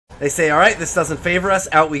They say, all right, this doesn't favor us.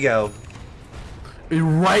 Out we go.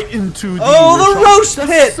 Right into the... Oh, the roast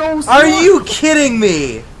pit! So Are you kidding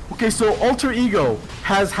me? Okay, so Alter Ego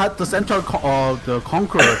has had the Centaur, the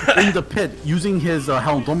Conqueror, in the pit using his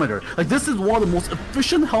Helmdometer. Like, this is one of the most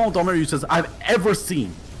efficient Helmdometer uses I've ever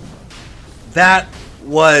seen. That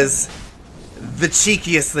was the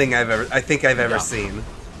cheekiest thing I think I've ever seen.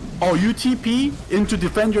 Oh, you TP in to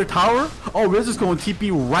defend your tower? Oh, we're just going to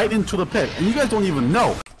TP right into the pit, and you guys don't even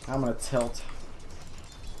know. I'm gonna tilt.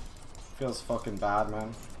 Feels fucking bad,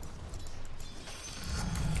 man.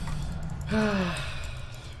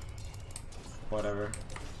 Whatever.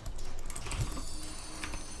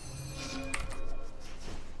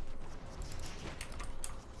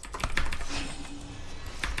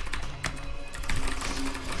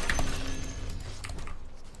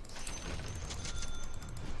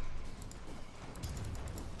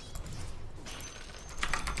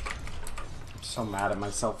 I'm so mad at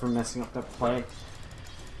myself for messing up that play.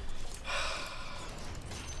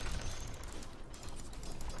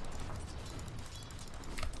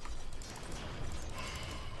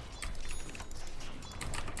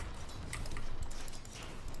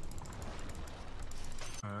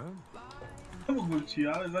 Mógłbym ci,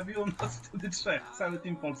 ale zabiło nas wtedy trzech. Cały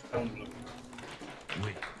team Polska umrze.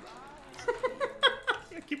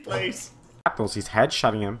 He plays. He's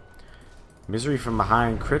headshotting him. Misery from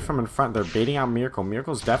behind, crit from in front. They're baiting out Miracle.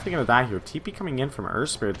 Miracle's definitely gonna die here. TP coming in from Earth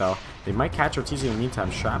Spirit though. They might catch Arteezy in the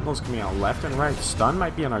meantime. Shrapnel's coming out left and right. Stun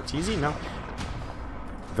might be on Arteezy. No.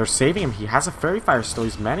 They're saving him. He has a Fairy Fire still.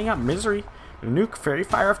 He's manning up Misery. Nuke Fairy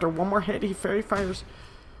Fire after one more hit. He Fairy Fires.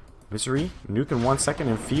 Misery. Nuke in 1 second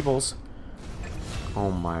and Feebles. Oh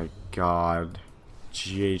my god.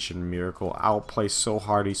 GH and Miracle outplay so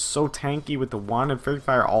hard. He's so tanky with the one, and Fairy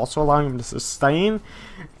Fire also allowing him to sustain.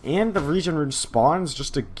 And the Regen Rouge spawns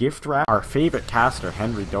just a gift wrap. Our favorite caster,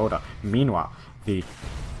 Henry Dota. Meanwhile, the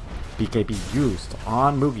BKB used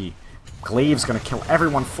on Moogie. Glaive's gonna kill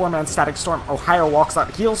everyone. 4-man Static Storm. Ohio walks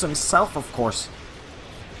out, heals himself, of course.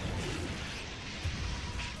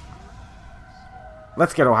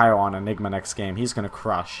 Let's get Ohio on Enigma next game. He's gonna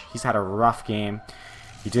crush. He's had a rough game.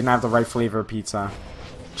 He didn't have the right flavor of pizza.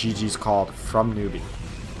 GG's called from Newbee.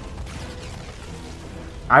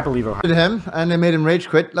 I believe Ohio. Him and they made him rage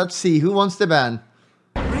quit. Let's see who wants the ban.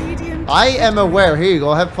 I am aware. Here you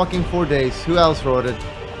go. Have fucking 4 days. Who else wrote it?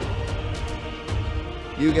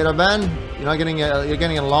 You get a ban. You're not getting a. You're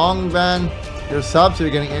getting a long ban. You're sub, so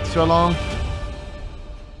you're getting extra long.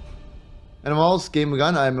 Animals, game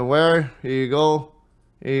begun. I'm aware. Here you go.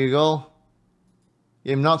 Here you go.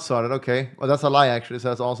 Game not started. Okay. Well, that's a lie actually. So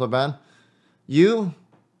that's also a ban. You.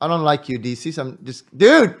 I don't like you, DC. So I'm just.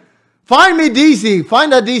 Dude! Find me DC!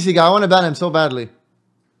 Find that DC guy. I want to ban him so badly.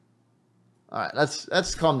 Alright,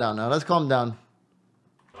 let's calm down now. Let's calm down.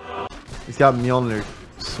 He's got Mjolnir.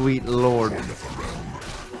 Sweet lord.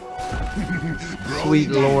 Sweet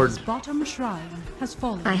lord. Bottom shrine has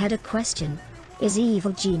fallen. I had a question. Is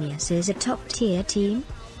Evil Geniuses a top tier team?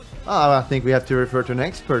 Oh, I think we have to refer to an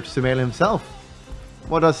expert, Sumail himself.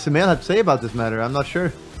 What does Sumail have to say about this matter? I'm not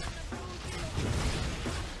sure.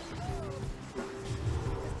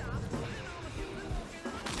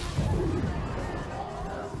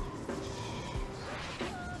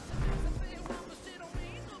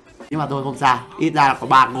 Nhưng mà tôi không sao, ít ra là có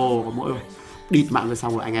 3 ngô, có mỗi địt mạng rồi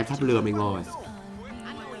xong rồi anh em sắp lừa mình rồi.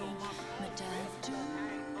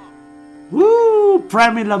 Woo,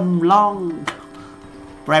 Premium Long.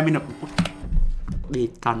 Premium. Địt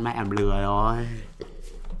con mẹ em lừa rồi.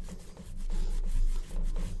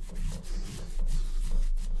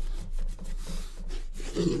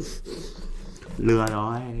 Lừa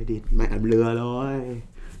rồi, địt mẹ em lừa rồi.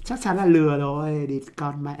 Chắc chắn là lừa rồi, địt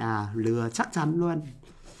con mẹ à, lừa chắc chắn luôn.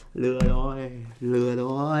 Lừa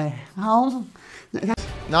rồi, không.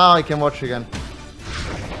 Now I can watch again.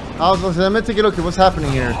 Let me take a look at what's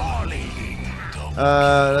happening here.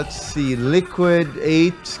 Let's see. Liquid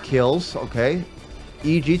 8 kills. Okay.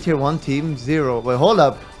 EG tier 1 team 0. Wait, hold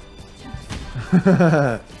up.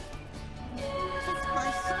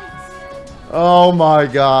 Oh my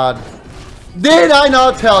god. Did I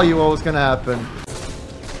not tell you what was gonna happen?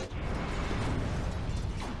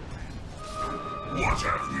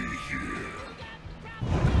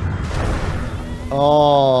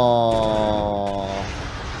 Oh.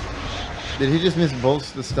 Did he just miss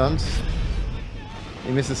both the stunts?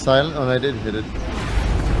 He missed the silent? Oh, no, I did hit it.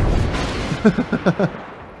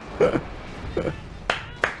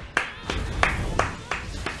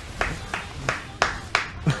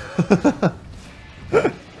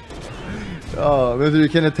 Oh, maybe you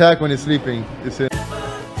can attack when he's sleeping.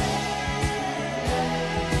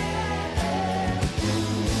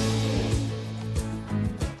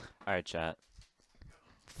 Alright, chat.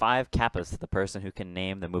 5 kappas to the person who can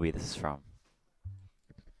name the movie this is from.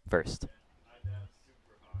 First.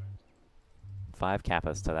 5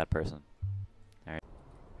 kappas to that person. Alright.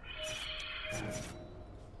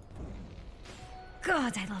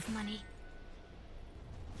 God, I love money.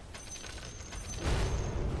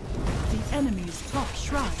 The enemy's top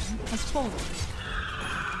shrine has fallen.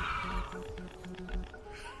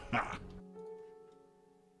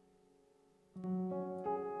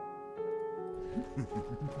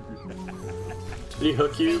 Did he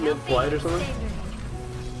hook you mid-flight or something?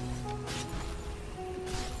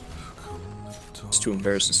 It's too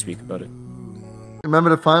embarrassed to speak about it.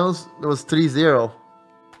 Remember the finals? It was 3-0.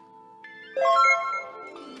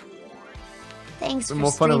 Thanks for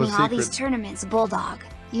More fun of a streaming all these secret. tournaments, Bulldog.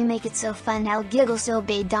 You make it so fun, I'll giggle so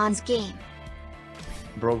bad Don's game.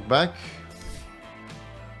 Broke back.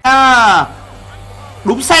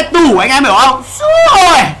 Đúng xe tủ anh em hiểu không?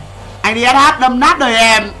 Rồi. Anh đi hát đâm nát đời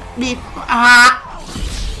em. Đi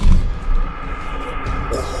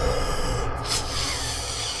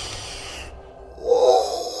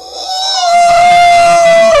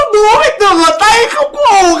Bố mày tưởng ở tay không có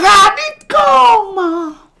ổ gà đít con mà.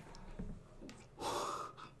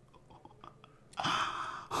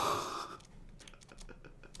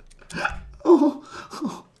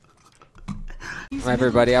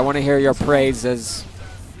 Everybody, I want to hear your praises.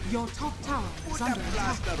 Your top tower is under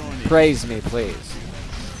attack. Praise me, please.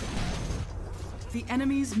 The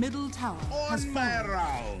enemy's middle tower has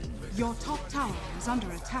fallen. Your top tower is under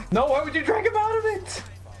attack. No, why would you drag him out of it?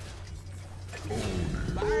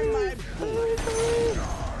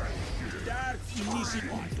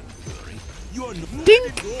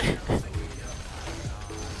 Dink!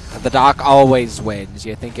 The doc always wins.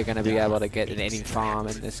 You think you're going to be able to get in any farm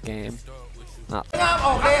in this game? Not.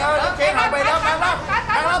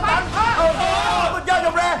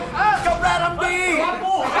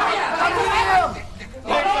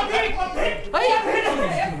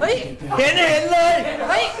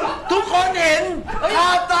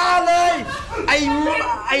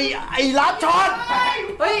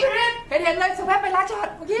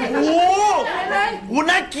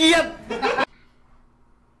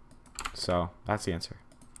 So that's the answer.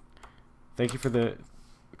 Thank you for the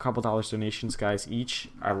couple dollars donations, guys, each.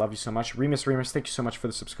 I love you so much. Remus, thank you so much for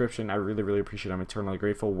the subscription. I really appreciate it. I'm eternally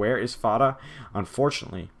grateful. Where is Fada?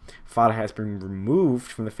 Unfortunately, Fada has been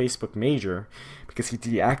removed from the Facebook Major because he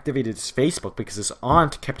deactivated his Facebook because his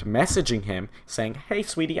aunt kept messaging him saying, "Hey,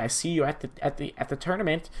 sweetie, I see you at the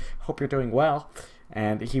tournament. Hope you're doing well."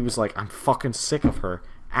 And he was like, "I'm fucking sick of her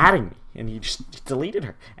adding me," and he just deleted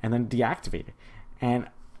her and then deactivated. And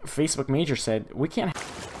Facebook Major said, "We can't."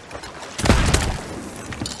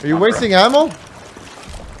 Are you wasting ammo?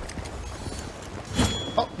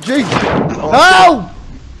 Oh, jeez. How?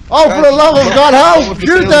 Oh, for the love of God, how?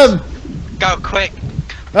 Shoot them! Go quick!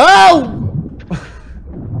 How?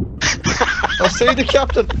 I'll see the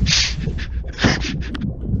captain.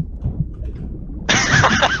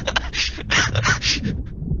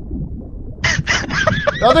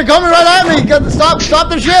 Oh, they're coming right at me! Stop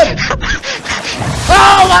the ship!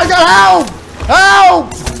 Oh my God, help!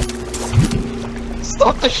 Help!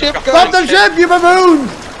 Stop the ship, guys! Stop the ship, you baboon!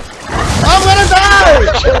 I'm gonna die!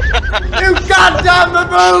 You goddamn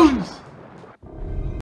baboon!